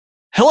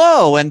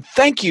Hello, and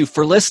thank you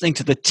for listening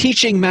to the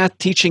Teaching Math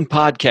Teaching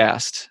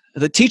Podcast.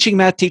 The Teaching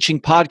Math Teaching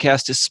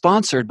Podcast is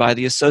sponsored by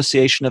the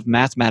Association of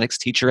Mathematics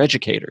Teacher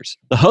Educators.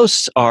 The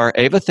hosts are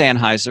Ava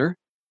Thanheiser,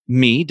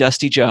 me,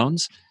 Dusty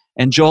Jones,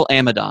 and Joel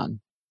Amadon.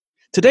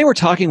 Today we're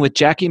talking with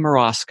Jackie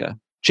Moroska.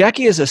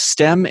 Jackie is a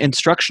STEM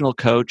instructional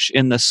coach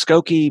in the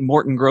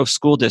Skokie-Morton Grove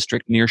School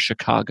District near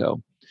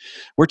Chicago.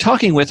 We're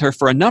talking with her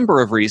for a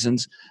number of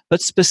reasons,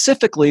 but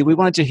specifically we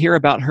wanted to hear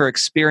about her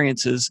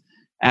experiences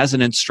as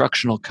an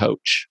instructional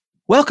coach.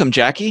 Welcome,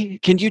 Jackie.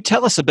 Can you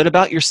tell us a bit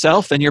about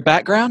yourself and your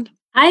background?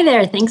 Hi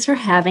there. Thanks for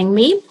having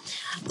me.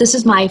 This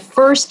is my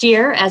first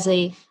year as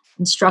an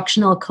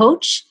instructional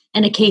coach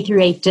in a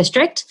K-8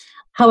 district.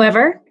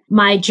 However,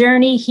 my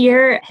journey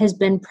here has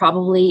been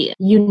probably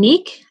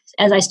unique,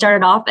 as I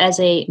started off as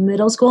a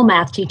middle school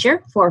math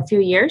teacher for a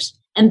few years.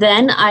 And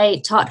then I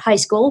taught high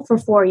school for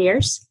 4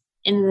 years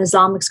in an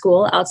Islamic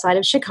school outside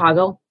of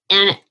Chicago.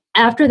 And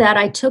after that,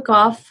 I took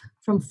off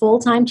from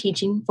full-time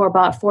teaching for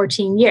about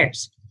 14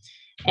 years.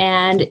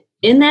 And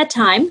in that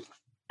time,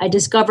 I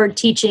discovered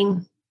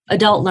teaching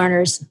adult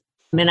learners,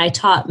 and I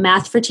taught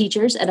math for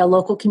teachers at a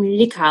local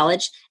community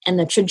college. And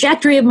the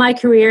trajectory of my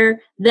career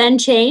then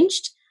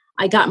changed.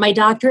 I got my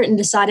doctorate and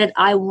decided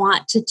I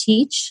want to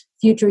teach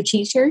future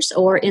teachers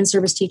or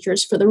in-service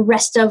teachers for the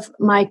rest of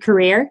my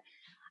career.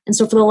 And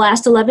so for the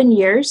last 11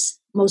 years,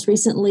 most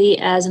recently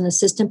as an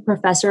assistant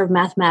professor of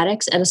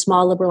mathematics at a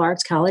small liberal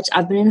arts college,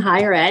 I've been in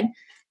higher ed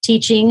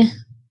teaching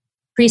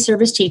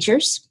pre-service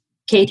teachers,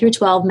 K through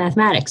 12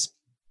 mathematics.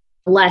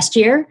 Last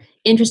year,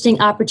 interesting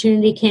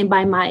opportunity came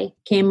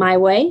my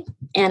way,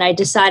 and I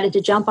decided to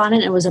jump on it,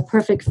 and it was a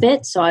perfect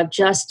fit. So I've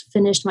just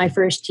finished my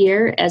first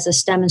year as a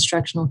STEM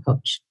instructional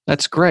coach.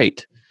 That's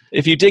great.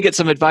 If you did get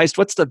some advice,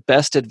 what's the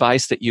best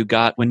advice that you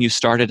got when you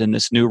started in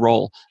this new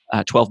role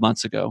 12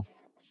 months ago?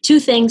 Two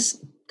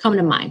things come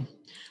to mind.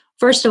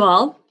 First of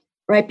all,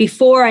 right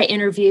before I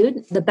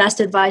interviewed, the best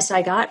advice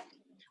I got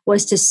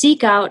was to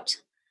seek out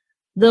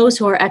those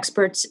who are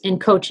experts in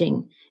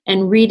coaching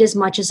and read as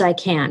much as I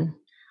can.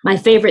 My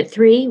favorite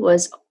three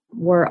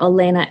were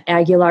Elena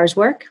Aguilar's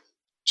work,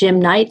 Jim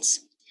Knight's,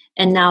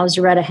 and now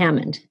Zaretta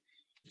Hammond.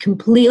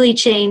 Completely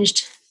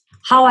changed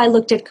how I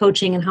looked at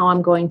coaching and how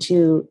I'm going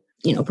to,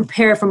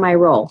 prepare for my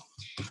role.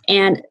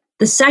 And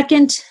the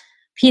second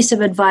piece of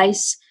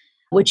advice,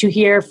 which you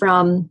hear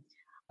from,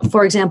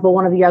 for example,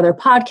 one of your other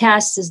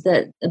podcasts, is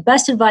that the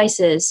best advice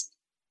is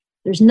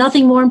there's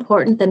nothing more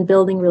important than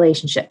building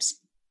relationships.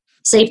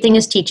 Same thing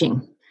as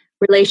teaching.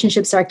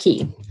 Relationships are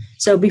key.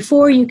 So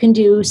before you can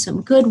do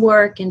some good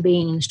work in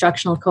being an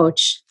instructional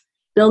coach,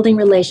 building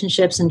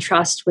relationships and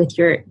trust with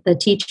the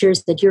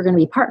teachers that you're going to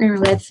be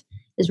partnering with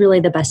is really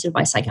the best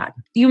advice I got.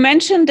 You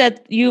mentioned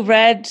that you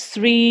read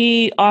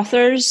 3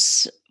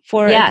 authors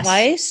for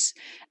advice.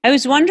 I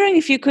was wondering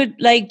if you could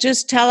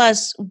just tell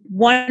us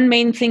one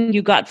main thing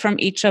you got from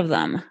each of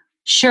them.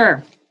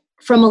 Sure.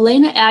 From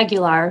Elena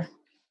Aguilar,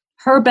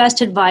 her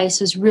best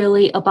advice is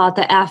really about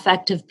the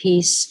affective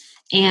piece,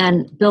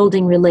 and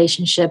building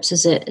relationships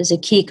is a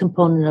key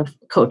component of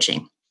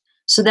coaching.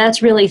 So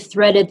that's really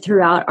threaded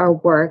throughout our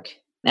work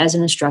as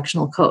an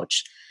instructional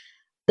coach.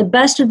 The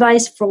best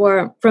advice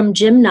from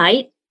Jim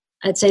Knight,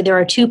 I'd say there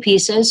are 2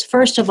 pieces.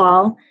 First of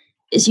all,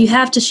 is you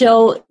have to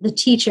show the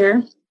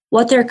teacher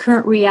what their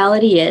current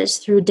reality is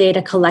through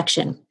data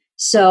collection.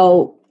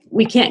 So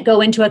we can't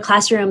go into a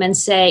classroom and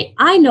say,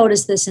 I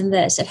noticed this and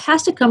this. It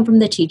has to come from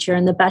the teacher,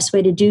 and the best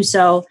way to do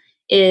so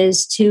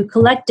is to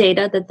collect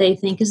data that they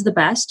think is the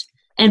best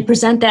and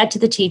present that to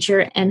the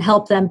teacher and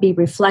help them be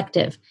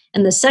reflective.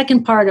 And the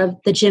second part of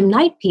the Jim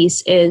Knight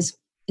piece is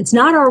it's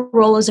not our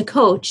role as a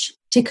coach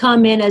to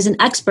come in as an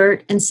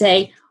expert and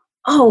say,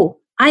 oh,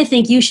 I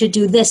think you should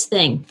do this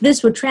thing.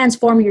 This would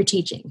transform your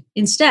teaching.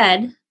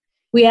 Instead,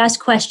 we ask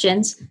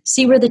questions,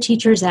 see where the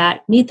teacher's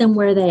at, meet them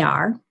where they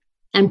are,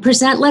 and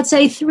present, let's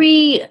say,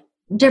 3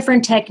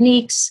 different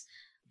techniques,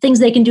 things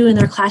they can do in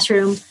their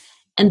classroom,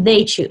 and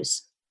they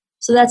choose.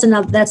 So that's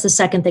the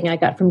second thing I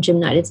got from Jim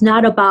Knight. It's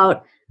not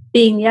about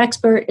being the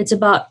expert. It's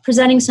about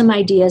presenting some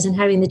ideas and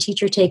having the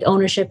teacher take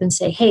ownership and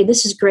say, hey,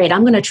 this is great.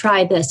 I'm going to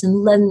try this.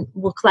 And then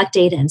we'll collect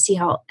data and see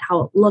how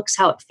it looks,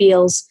 how it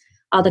feels,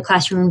 how the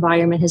classroom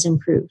environment has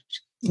improved.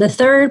 The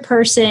third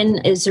person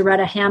is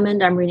Zaretta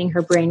Hammond. I'm reading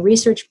her brain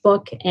research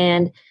book,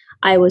 and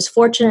I was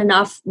fortunate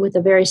enough with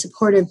a very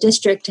supportive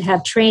district to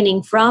have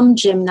training from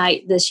Jim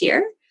Knight this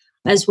year,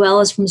 as well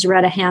as from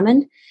Zaretta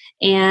Hammond.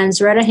 And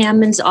Zaretta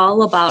Hammond's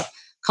all about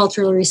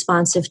culturally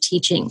responsive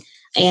teaching.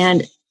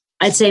 And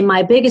I'd say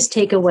my biggest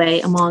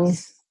takeaway among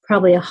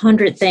probably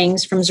 100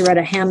 things from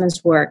Zaretta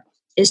Hammond's work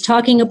is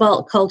talking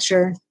about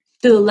culture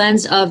through the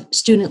lens of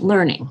student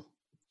learning.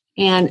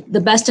 And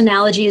the best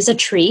analogy is a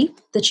tree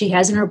that she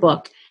has in her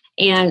book.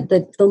 And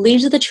the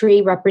leaves of the tree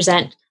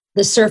represent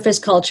the surface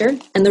culture,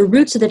 and the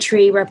roots of the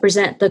tree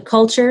represent the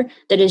culture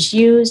that is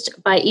used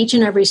by each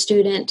and every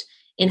student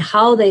in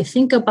how they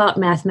think about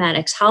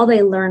mathematics, how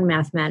they learn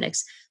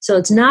mathematics. So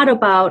it's not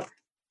about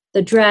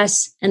the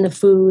dress and the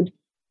food.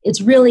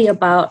 It's really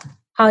about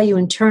how you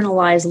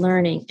internalize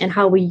learning and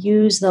how we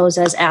use those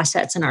as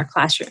assets in our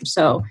classroom.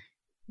 So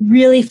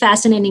really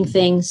fascinating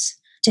things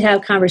to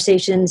have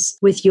conversations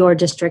with your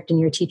district and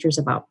your teachers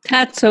about.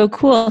 That's so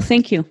cool.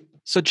 Thank you.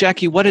 So,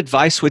 Jackie, what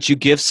advice would you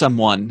give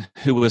someone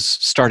who was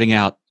starting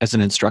out as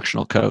an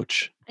instructional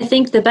coach? I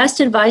think the best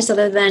advice,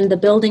 other than the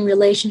building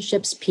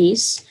relationships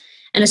piece,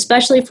 and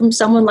especially from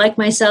someone like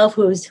myself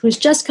who's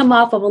just come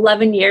off of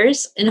 11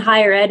 years in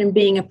higher ed and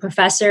being a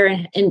professor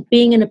and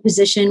being in a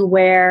position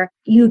where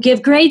you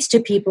give grades to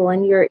people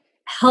and you're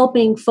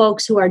helping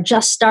folks who are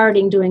just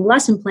starting doing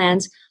lesson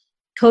plans,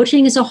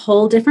 coaching is a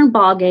whole different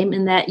ballgame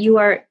in that you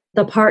are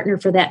the partner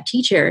for that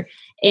teacher.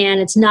 And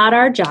it's not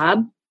our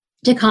job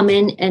to come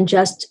in and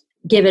just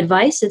give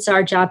advice. It's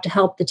our job to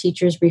help the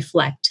teachers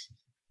reflect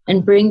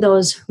and bring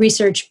those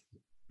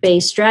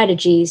research-based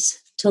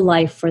strategies to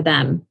life for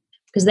them,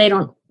 because they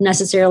don't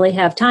necessarily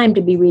have time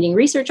to be reading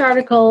research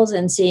articles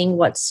and seeing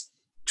what's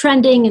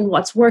trending and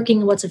what's working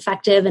and what's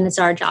effective. And it's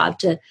our job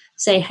to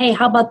say, hey,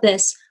 how about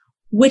this?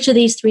 Which of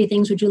these 3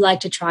 things would you like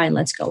to try? And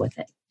let's go with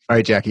it. All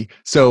right, Jackie.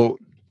 So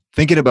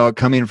thinking about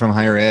coming from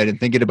higher ed and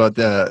thinking about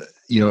the,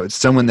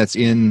 someone that's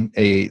in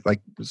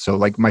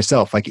like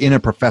myself, like in a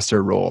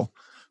professor role,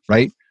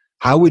 right?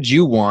 How would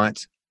you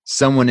want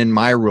someone in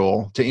my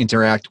role to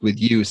interact with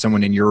you,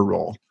 someone in your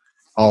role,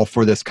 all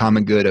for this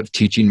common good of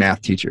teaching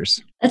math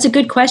teachers? That's a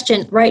good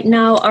question. Right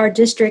now, our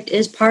district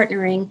is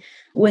partnering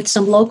with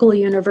some local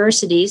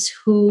universities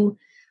who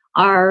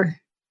are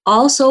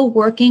also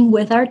working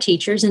with our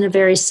teachers in a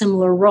very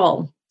similar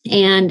role.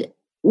 And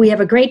we have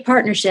a great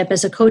partnership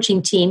as a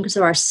coaching team because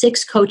there are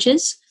 6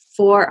 coaches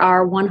for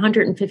our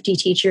 150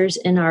 teachers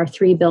in our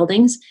 3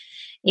 buildings.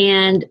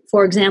 And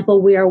for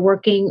example, we are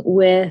working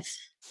with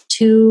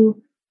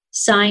 2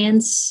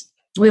 science.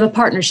 We have a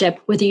partnership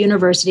with a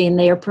university, and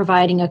they are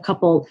providing a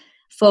couple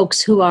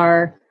folks who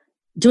are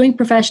doing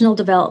professional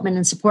development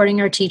and supporting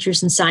our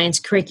teachers in science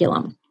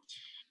curriculum.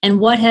 And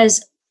what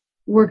has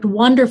worked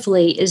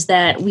wonderfully is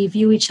that we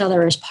view each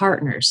other as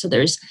partners. So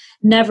there's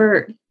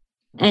never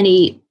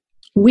any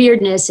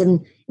weirdness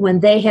in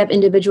when they have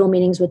individual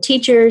meetings with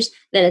teachers,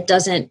 that it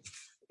doesn't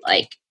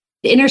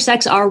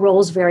intersects our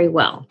roles very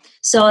well.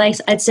 So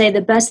I'd say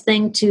the best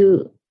thing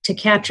to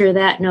capture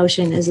that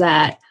notion is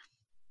that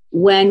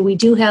when we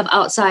do have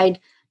outside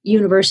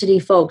university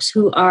folks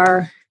who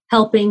are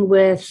helping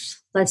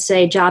with, let's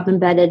say, job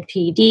embedded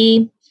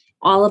PD,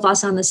 all of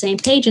us on the same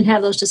page and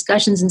have those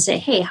discussions and say,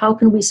 hey, how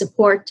can we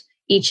support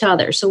each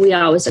other? So we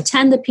always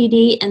attend the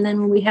PD, and then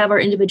when we have our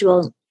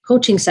individual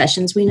coaching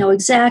sessions, we know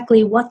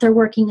exactly what they're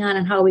working on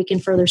and how we can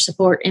further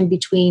support in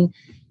between,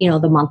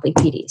 the monthly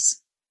PDs.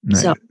 Right.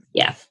 So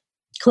yeah,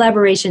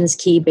 collaboration is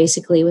key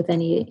basically with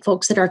any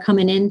folks that are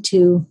coming in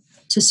to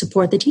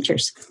support the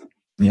teachers.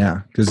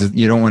 Yeah, because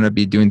you don't want to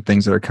be doing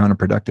things that are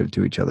counterproductive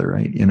to each other,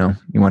 right? You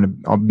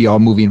want to be all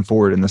moving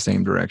forward in the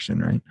same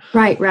direction,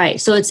 right? Right.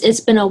 So it's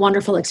been a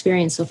wonderful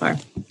experience so far.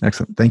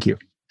 Excellent. Thank you.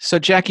 So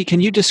Jackie, can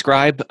you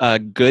describe a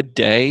good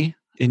day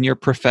in your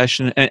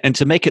profession? And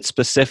to make it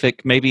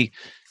specific, maybe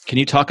can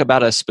you talk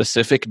about a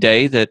specific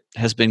day that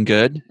has been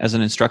good as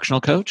an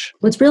instructional coach?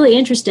 What's really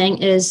interesting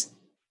is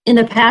in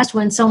the past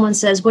when someone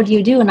says, what do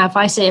you do? And if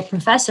I say a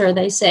professor,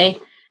 they say,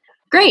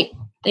 great.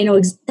 They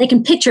know they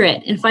can picture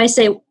it. And if I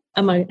say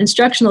I'm an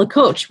instructional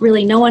coach,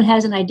 really no one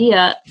has an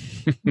idea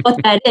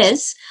what that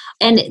is.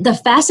 And the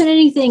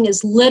fascinating thing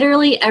is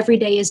literally every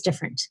day is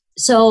different.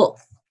 So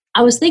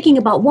I was thinking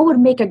about what would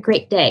make a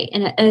great day.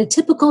 And a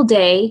typical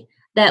day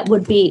that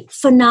would be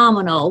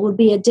phenomenal would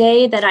be a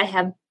day that I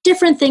have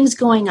different things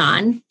going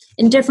on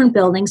in different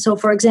buildings. So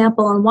for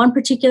example, on one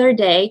particular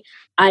day,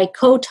 I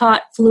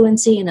co-taught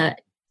fluency in a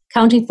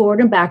counting forward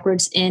and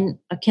backwards in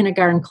a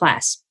kindergarten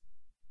class.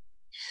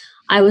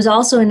 I was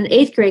also in an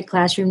 8th grade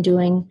classroom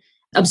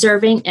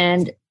observing,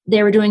 and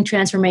they were doing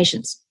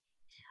transformations.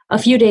 A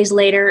few days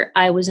later,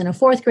 I was in a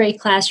 4th grade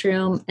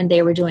classroom, and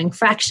they were doing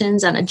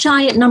fractions on a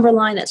giant number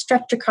line that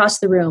stretched across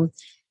the room.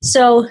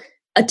 So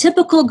a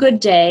typical good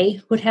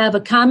day would have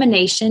a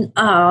combination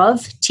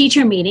of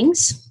teacher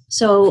meetings.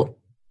 So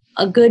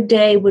a good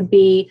day would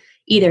be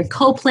either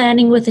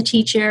co-planning with a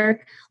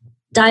teacher,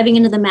 diving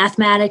into the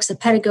mathematics, the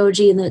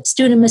pedagogy, and the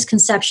student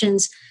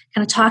misconceptions,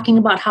 kind of talking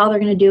about how they're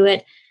going to do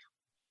it.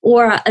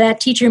 Or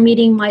that teacher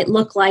meeting might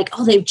look like,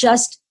 they've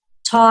just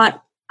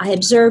taught, I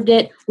observed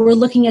it, we're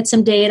looking at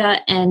some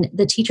data, and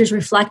the teacher's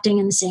reflecting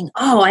and saying,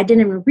 I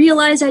didn't even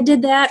realize I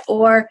did that,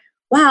 or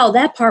wow,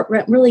 that part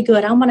went really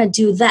good. I want to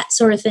do that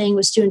sort of thing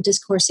with student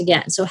discourse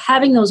again. So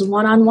having those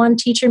one-on-one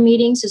teacher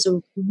meetings is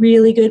a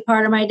really good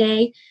part of my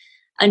day.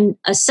 And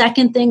a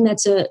second thing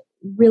that's a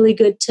really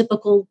good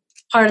typical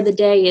part of the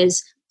day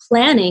is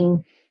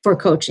planning for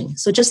coaching.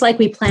 So just like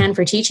we plan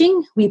for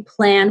teaching, we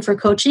plan for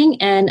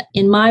coaching. And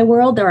in my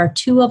world, there are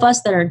 2 of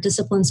us that are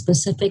discipline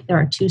specific. There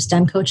are 2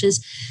 STEM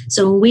coaches.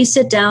 So when we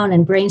sit down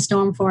and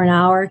brainstorm for an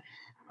hour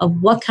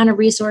of what kind of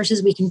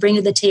resources we can bring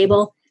to the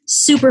table,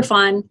 super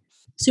fun,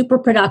 super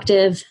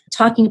productive,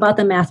 talking about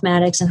the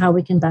mathematics and how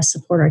we can best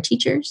support our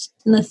teachers.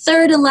 And the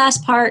third and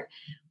last part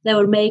that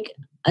would make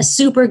a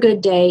super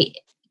good day,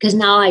 because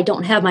now I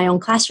don't have my own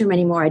classroom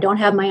anymore. I don't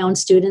have my own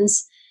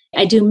students.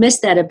 I do miss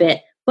that a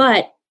bit,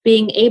 but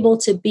being able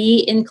to be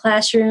in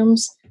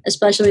classrooms,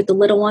 especially with the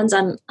little ones.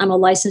 I'm a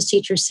licensed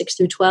teacher 6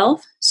 through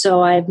 12,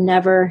 so I've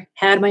never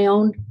had my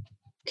own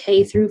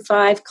K through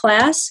 5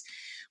 class.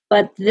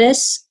 But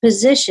this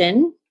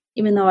position,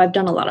 even though I've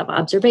done a lot of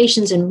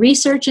observations and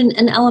research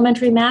in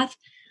elementary math,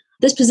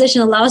 this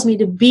position allows me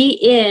to be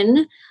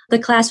in the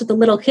class with the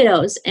little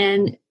kiddos.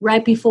 And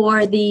right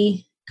before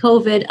the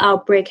COVID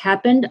outbreak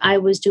happened, I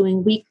was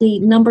doing weekly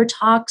number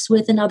talks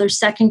with another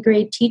second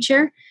grade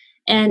teacher.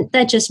 And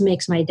that just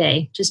makes my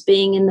day, just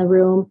being in the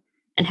room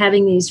and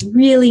having these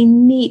really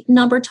neat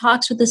number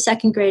talks with the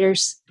second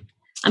graders.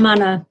 I'm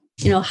on a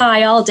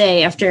high all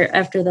day after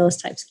those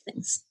types of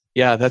things.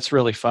 Yeah, that's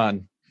really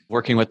fun.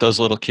 Working with those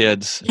little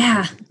kids.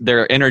 Yeah.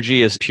 Their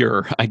energy is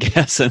pure, I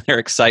guess, and their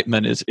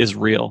excitement is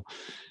real.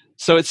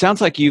 So it sounds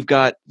like you've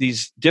got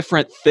these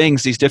different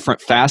things, these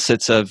different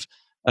facets of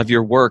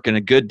your work, and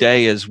a good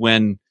day is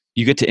when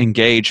you get to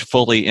engage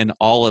fully in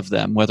all of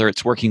them, whether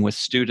it's working with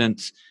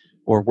students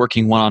or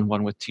working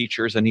one-on-one with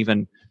teachers and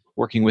even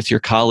working with your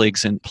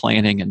colleagues and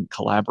planning and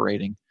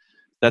collaborating.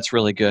 That's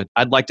really good.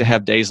 I'd like to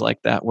have days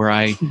like that where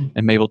I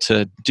am able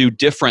to do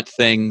different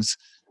things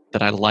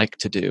that I like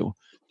to do.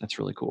 That's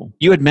really cool.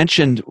 You had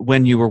mentioned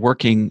when you were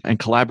working and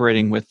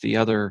collaborating with the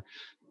other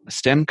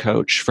STEM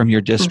coach from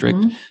your district,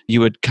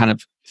 you would kind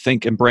of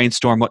think and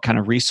brainstorm what kind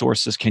of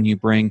resources can you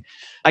bring.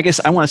 I guess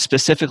I want to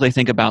specifically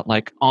think about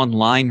like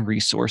online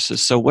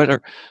resources. So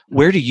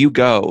where do you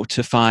go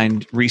to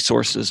find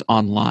resources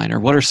online, or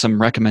what are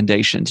some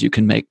recommendations you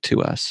can make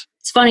to us?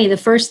 It's funny, the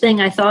first thing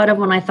I thought of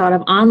when I thought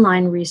of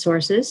online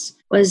resources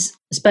was,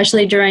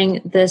 especially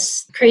during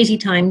this crazy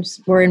times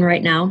we're in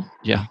right now,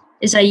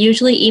 is I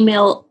usually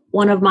email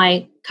one of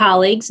my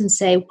colleagues and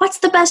say, what's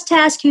the best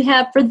task you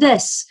have for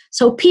this?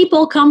 So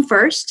people come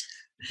first,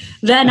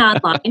 then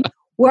online.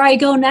 Where I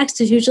go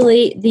next is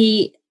usually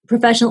the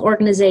professional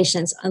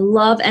organizations. I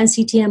love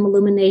NCTM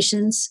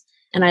Illuminations,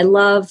 and I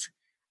love,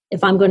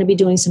 if I'm going to be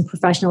doing some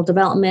professional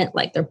development,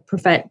 like their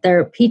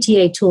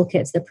PTA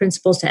toolkits, their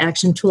Principles to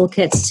Action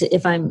toolkits,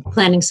 if I'm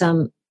planning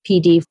some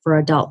PD for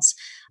adults.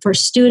 For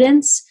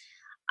students,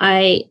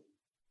 I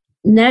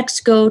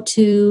next go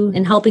to,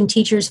 in helping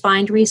teachers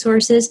find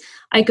resources,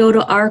 I go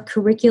to our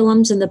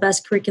curriculums and the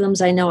best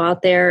curriculums I know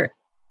out there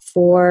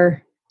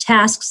for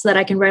tasks that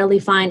I can readily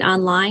find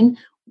online.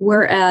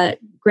 We're at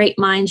Great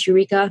Minds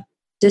Eureka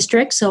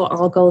District, so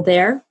I'll go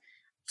there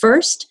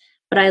first.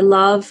 But I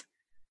love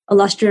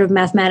illustrative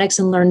mathematics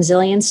and Learn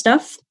Zillion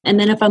stuff. And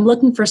then if I'm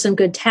looking for some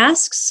good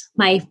tasks,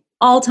 my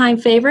all-time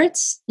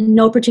favorites, in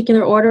no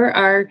particular order,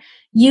 are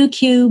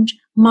U-Cubed,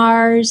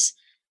 Mars,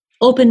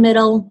 Open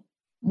Middle,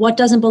 What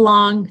Doesn't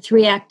Belong,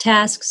 3-Act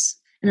Tasks,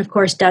 and of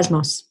course,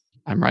 Desmos.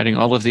 I'm writing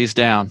all of these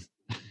down.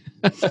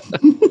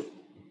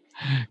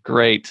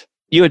 Great.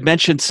 You had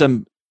mentioned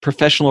some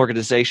professional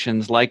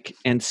organizations like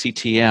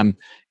NCTM.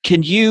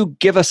 Can you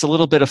give us a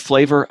little bit of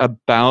flavor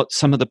about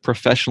some of the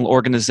professional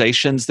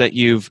organizations that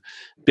you've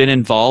been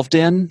involved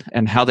in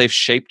and how they've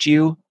shaped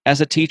you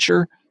as a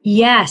teacher?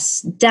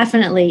 Yes,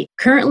 definitely.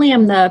 Currently,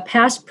 I'm the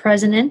past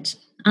president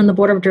on the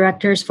board of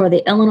directors for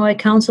the Illinois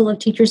Council of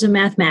Teachers of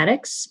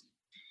Mathematics.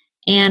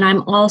 And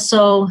I'm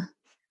also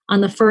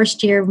on the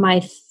first year of my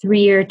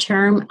 3-year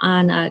term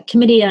on a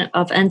committee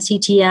of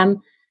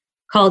NCTM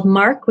called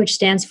MARC, which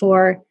stands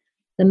for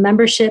the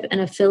Membership and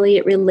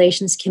Affiliate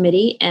Relations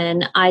Committee.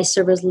 And I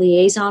serve as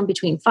liaison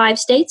between 5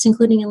 states,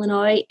 including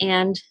Illinois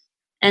and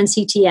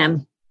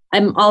NCTM.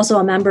 I'm also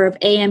a member of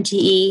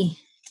AMTE,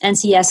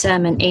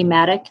 NCSM, and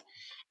AMATIC.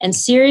 And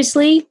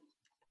seriously,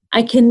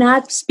 I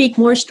cannot speak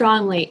more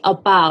strongly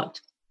about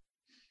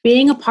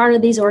being a part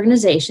of these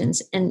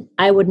organizations. And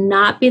I would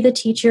not be the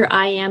teacher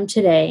I am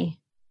today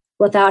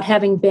without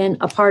having been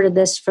a part of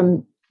this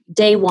from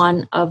day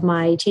one of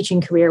my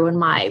teaching career. When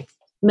my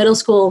middle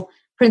school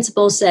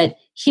principal said,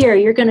 here,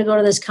 you're going to go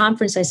to this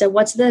conference. I said,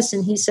 what's this?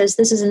 And he says,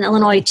 this is an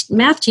Illinois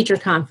math teacher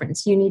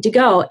conference. You need to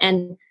go.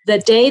 And the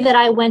day that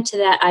I went to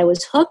that, I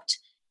was hooked.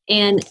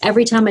 And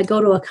every time I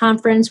go to a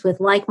conference with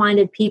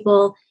like-minded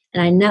people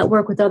and I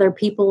network with other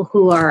people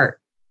who are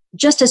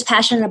just as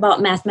passionate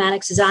about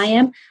mathematics as I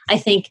am, I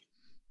think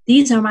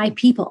these are my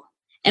people.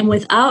 And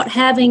without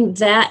having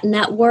that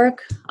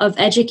network of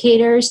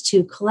educators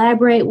to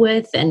collaborate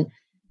with and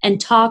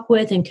talk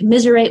with and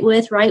commiserate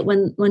with, right,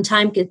 when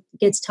time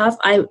gets tough,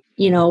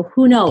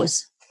 who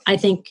knows? I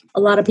think a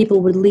lot of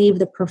people would leave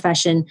the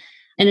profession.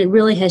 And it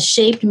really has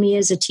shaped me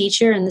as a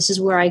teacher. And this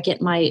is where I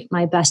get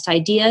my best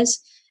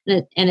ideas.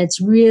 And it's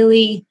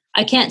really,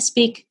 I can't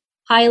speak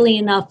highly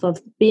enough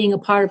of being a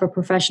part of a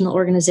professional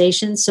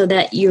organization so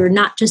that you're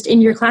not just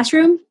in your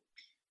classroom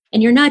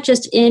and you're not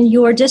just in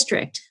your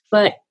district,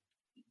 but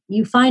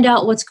you find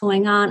out what's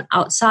going on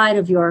outside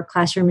of your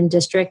classroom and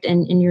district,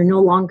 and you're no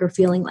longer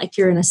feeling like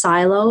you're in a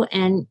silo.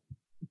 And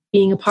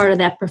being a part of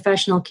that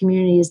professional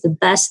community is the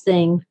best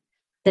thing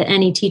that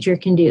any teacher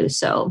can do.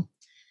 So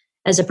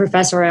as a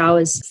professor, I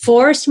always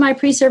forced my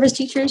pre-service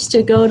teachers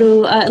to go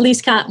to at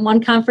least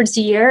one conference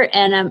a year.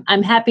 And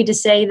I'm happy to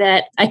say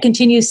that I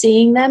continue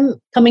seeing them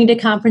coming to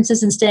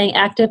conferences and staying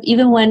active,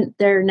 even when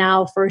they're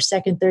now first,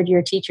 second, third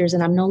year teachers,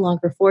 and I'm no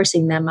longer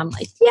forcing them. I'm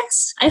like,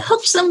 yes, I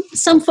hooked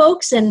some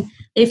folks, and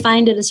they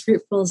find it as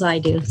fruitful as I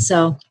do.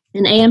 So,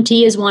 and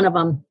AMT is one of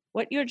them.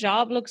 What your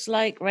job looks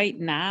like right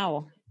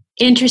now?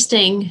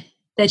 Interesting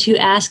that you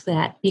ask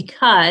that,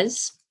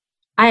 because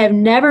I have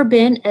never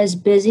been as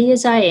busy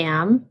as I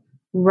am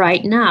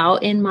right now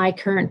in my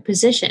current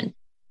position.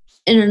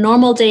 In a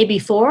normal day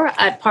before,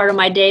 part of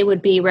my day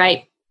would be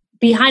right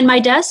behind my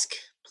desk,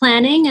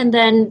 planning and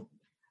then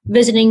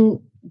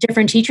visiting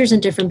different teachers in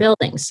different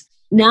buildings.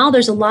 Now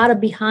there's a lot of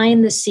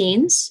behind the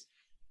scenes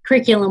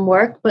curriculum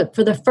work, but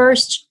for the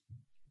first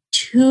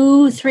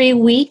 2-3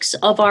 weeks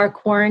of our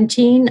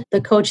quarantine,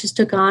 the coaches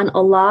took on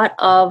a lot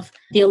of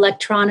the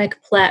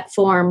electronic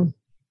platform,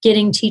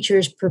 getting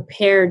teachers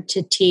prepared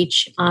to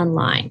teach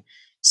online.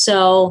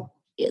 So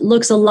it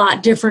looks a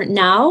lot different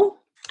now.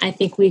 I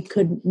think we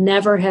could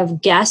never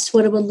have guessed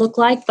what it would look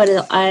like,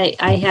 but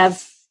I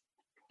have,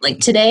 like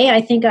today,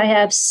 I think I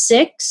have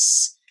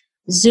 6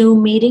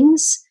 Zoom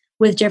meetings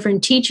with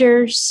different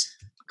teachers,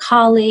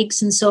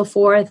 colleagues, and so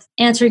forth,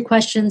 answering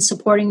questions,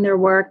 supporting their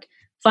work,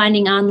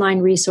 finding online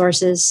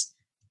resources,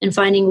 and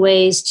finding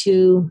ways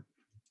to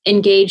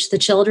engage the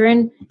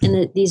children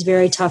in these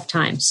very tough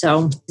times.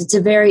 So it's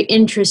a very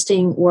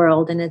interesting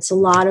world, and it's a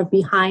lot of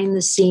behind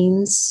the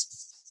scenes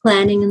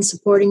planning and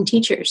supporting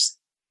teachers.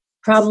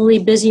 Probably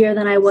busier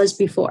than I was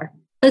before.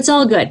 But it's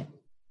all good.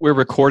 We're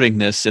recording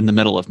this in the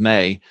middle of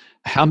May.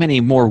 How many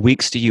more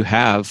weeks do you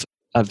have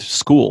of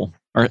school,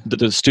 or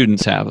the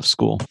students have of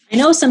school? I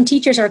know some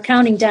teachers are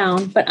counting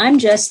down, but I'm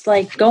just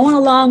like going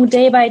along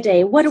day by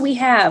day. What do we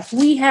have?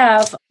 We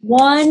have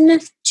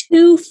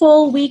 1-2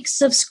 full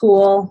weeks of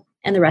school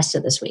and the rest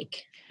of this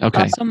week.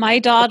 Okay. So my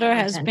daughter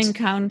has been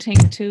counting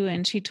too,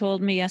 and she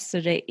told me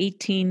yesterday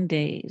 18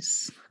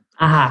 days.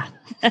 Aha.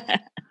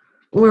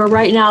 We're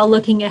right now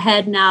looking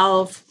ahead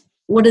now of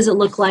what does it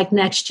look like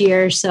next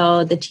year.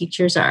 So the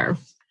teachers are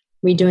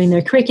redoing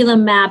their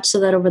curriculum maps so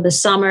that over the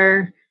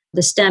summer,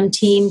 the STEM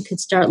team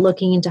could start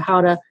looking into how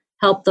to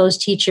help those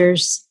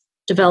teachers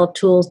develop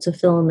tools to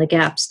fill in the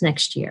gaps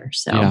next year.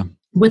 So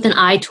with an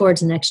eye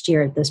towards next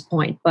year at this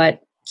point,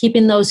 but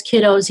keeping those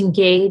kiddos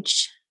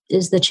engaged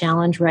is the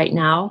challenge right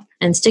now,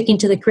 and sticking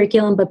to the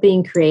curriculum, but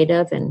being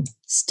creative. And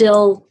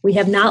still, we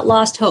have not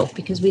lost hope,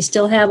 because we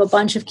still have a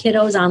bunch of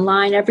kiddos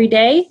online every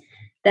day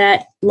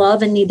that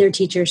love and need their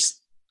teachers.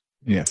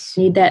 Yes.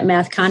 Need that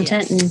math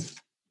content and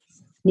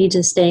need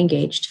to stay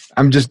engaged.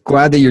 I'm just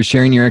glad that you're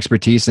sharing your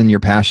expertise and your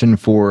passion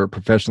for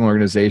professional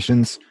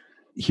organizations.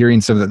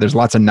 Hearing some of that, there's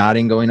lots of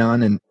nodding going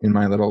on in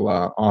my little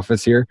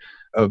office here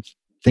of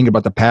thinking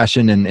about the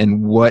passion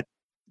and what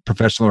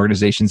professional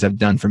organizations have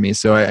done for me.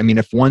 So, I mean,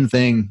 if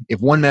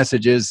one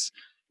message is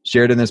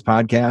shared in this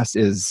podcast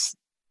is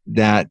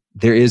that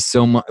there is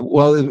so much,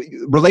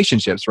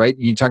 relationships, right?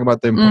 You talk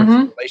about the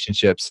importance of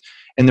relationships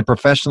and the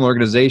professional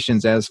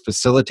organizations as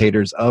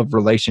facilitators of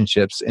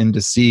relationships, and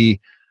to see,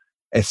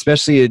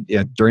 especially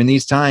during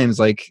these times,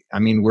 like, I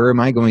mean, where am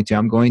I going to?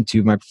 I'm going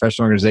to my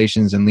professional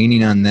organizations and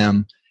leaning on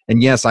them.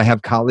 And yes, I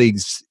have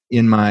colleagues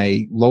in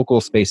my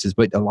local spaces,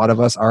 but a lot of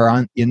us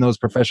are in those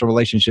professional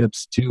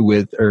relationships too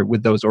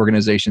with those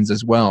organizations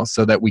as well,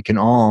 so that we've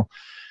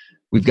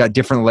got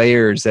different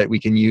layers that we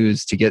can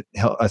use to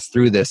help us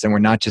through this. And we're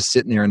not just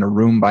sitting there in a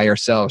room by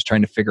ourselves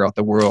trying to figure out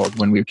the world,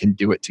 when we can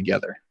do it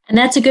together. And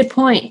that's a good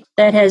point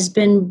that has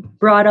been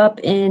brought up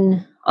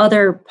in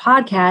other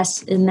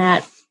podcasts, in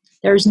that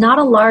there's not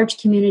a large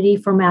community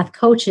for math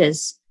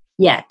coaches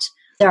yet.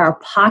 There are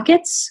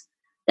pockets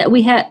that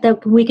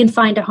we can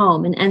find a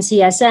home in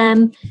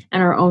NCSM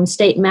and our own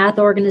state math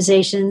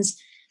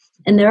organizations.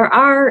 And there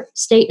are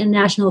state and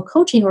national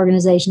coaching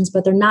organizations,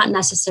 but they're not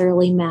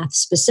necessarily math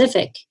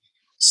specific.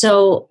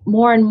 So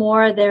more and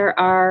more there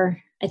are,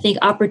 I think,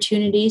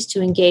 opportunities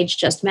to engage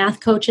just math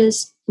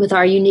coaches with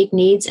our unique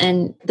needs.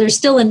 And there's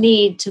still a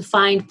need to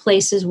find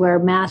places where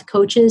math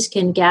coaches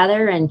can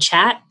gather and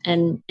chat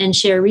and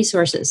share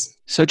resources.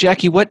 So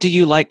Jackie, what do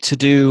you like to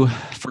do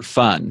for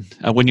fun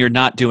when you're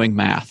not doing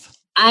math?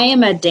 I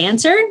am a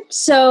dancer,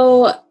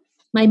 so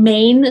my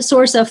main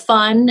source of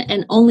fun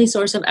and only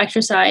source of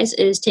exercise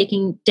is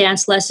taking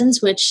dance lessons,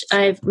 which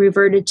I've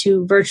reverted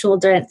to virtual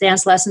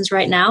dance lessons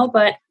right now.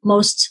 But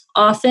most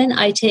often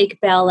I take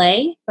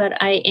ballet, but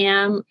I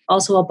am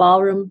also a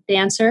ballroom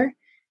dancer,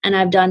 and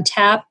I've done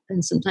tap,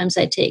 and sometimes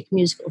I take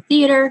musical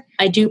theater.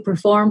 I do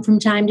perform from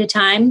time to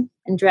time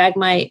and drag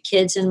my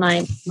kids and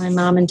my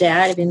mom and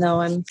dad, even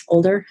though I'm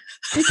older,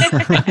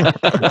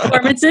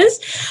 performances.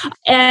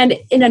 And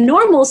in a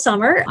normal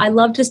summer, I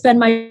love to spend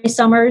my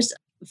summers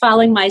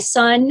following my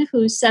son,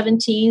 who's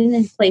 17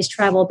 and plays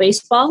travel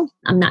baseball.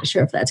 I'm not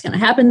sure if that's going to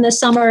happen this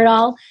summer at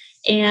all.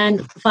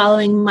 And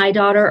following my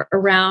daughter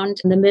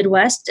around in the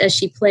Midwest as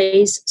she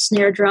plays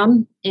snare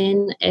drum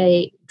in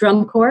a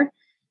drum corps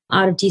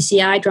out of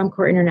DCI, Drum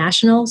Corps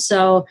International.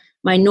 So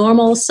My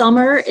normal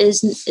summer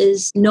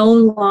is no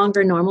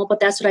longer normal, but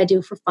that's what I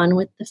do for fun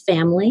with the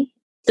family.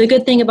 The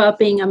good thing about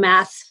being a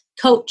math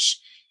coach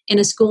in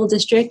a school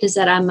district is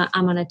that I'm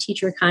on a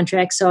teacher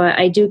contract, so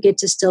I do get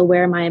to still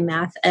wear my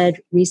math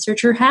ed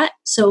researcher hat.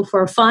 So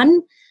for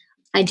fun,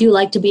 I do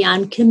like to be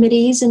on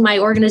committees in my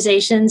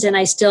organizations, and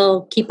I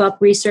still keep up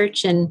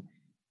research. And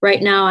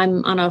right now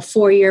I'm on a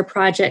 4-year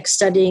project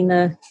studying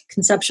the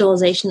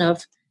conceptualization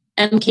of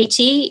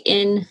MKT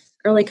in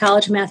early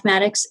college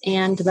mathematics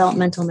and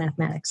developmental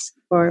mathematics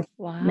for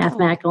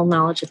mathematical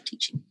knowledge of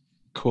teaching.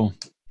 Cool.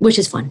 Which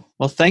is fun.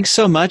 Well, thanks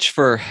so much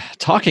for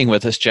talking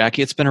with us,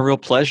 Jackie. It's been a real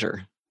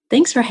pleasure.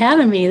 Thanks for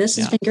having me. This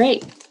has been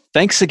great.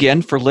 Thanks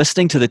again for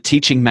listening to the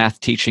Teaching Math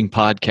Teaching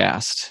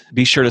podcast.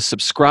 Be sure to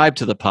subscribe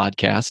to the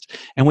podcast,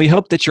 and we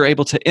hope that you're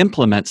able to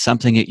implement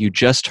something that you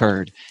just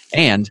heard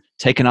and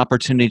take an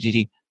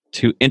opportunity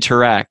to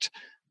interact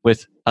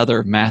with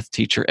other math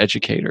teacher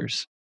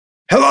educators.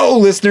 Hello,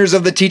 listeners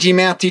of the Teaching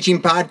Math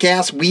Teaching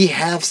podcast. We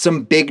have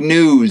some big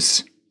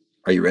news.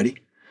 Are you ready?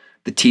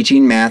 The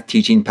Teaching Math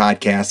Teaching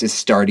podcast is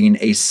starting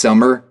a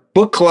summer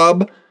book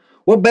club.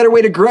 What better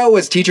way to grow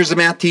as teachers and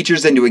math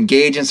teachers than to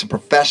engage in some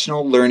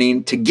professional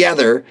learning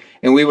together?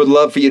 And we would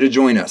love for you to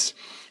join us.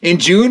 In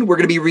June, we're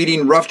going to be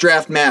reading Rough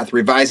Draft Math,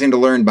 Revising to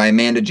Learn by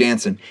Amanda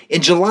Jansen.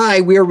 In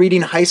July, we are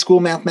reading High School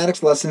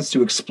Mathematics Lessons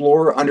to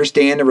Explore,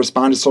 Understand, and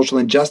Respond to Social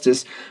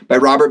Injustice by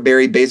Robert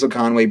Berry, Basil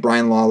Conway,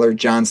 Brian Lawler,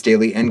 John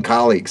Staley, and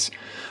colleagues.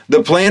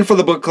 The plan for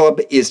the book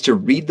club is to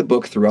read the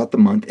book throughout the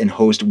month and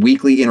host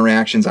weekly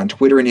interactions on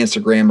Twitter and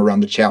Instagram around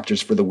the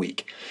chapters for the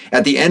week.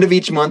 At the end of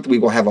each month, we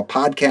will have a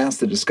podcast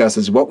that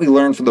discusses what we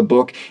learned from the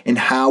book and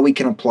how we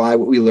can apply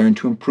what we learned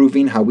to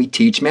improving how we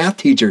teach math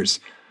teachers.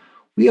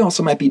 We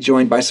also might be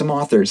joined by some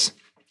authors.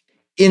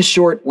 In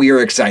short, we are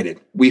excited.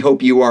 We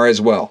hope you are as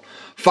well.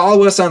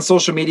 Follow us on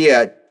social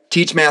media at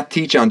Teach Math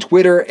Teach on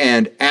Twitter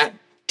and at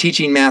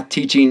Teaching Math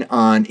Teaching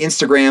on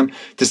Instagram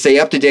to stay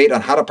up to date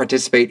on how to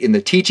participate in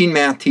the Teaching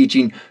Math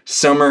Teaching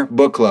Summer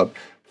Book Club.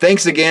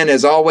 Thanks again,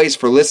 as always,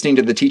 for listening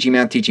to the Teaching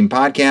Math Teaching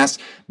podcast.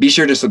 Be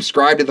sure to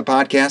subscribe to the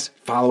podcast,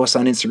 follow us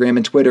on Instagram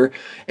and Twitter,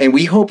 and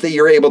we hope that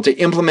you're able to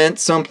implement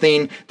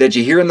something that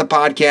you hear in the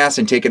podcast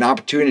and take an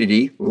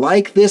opportunity,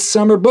 like this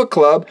summer book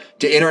club,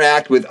 to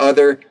interact with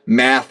other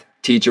math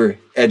teacher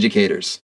educators.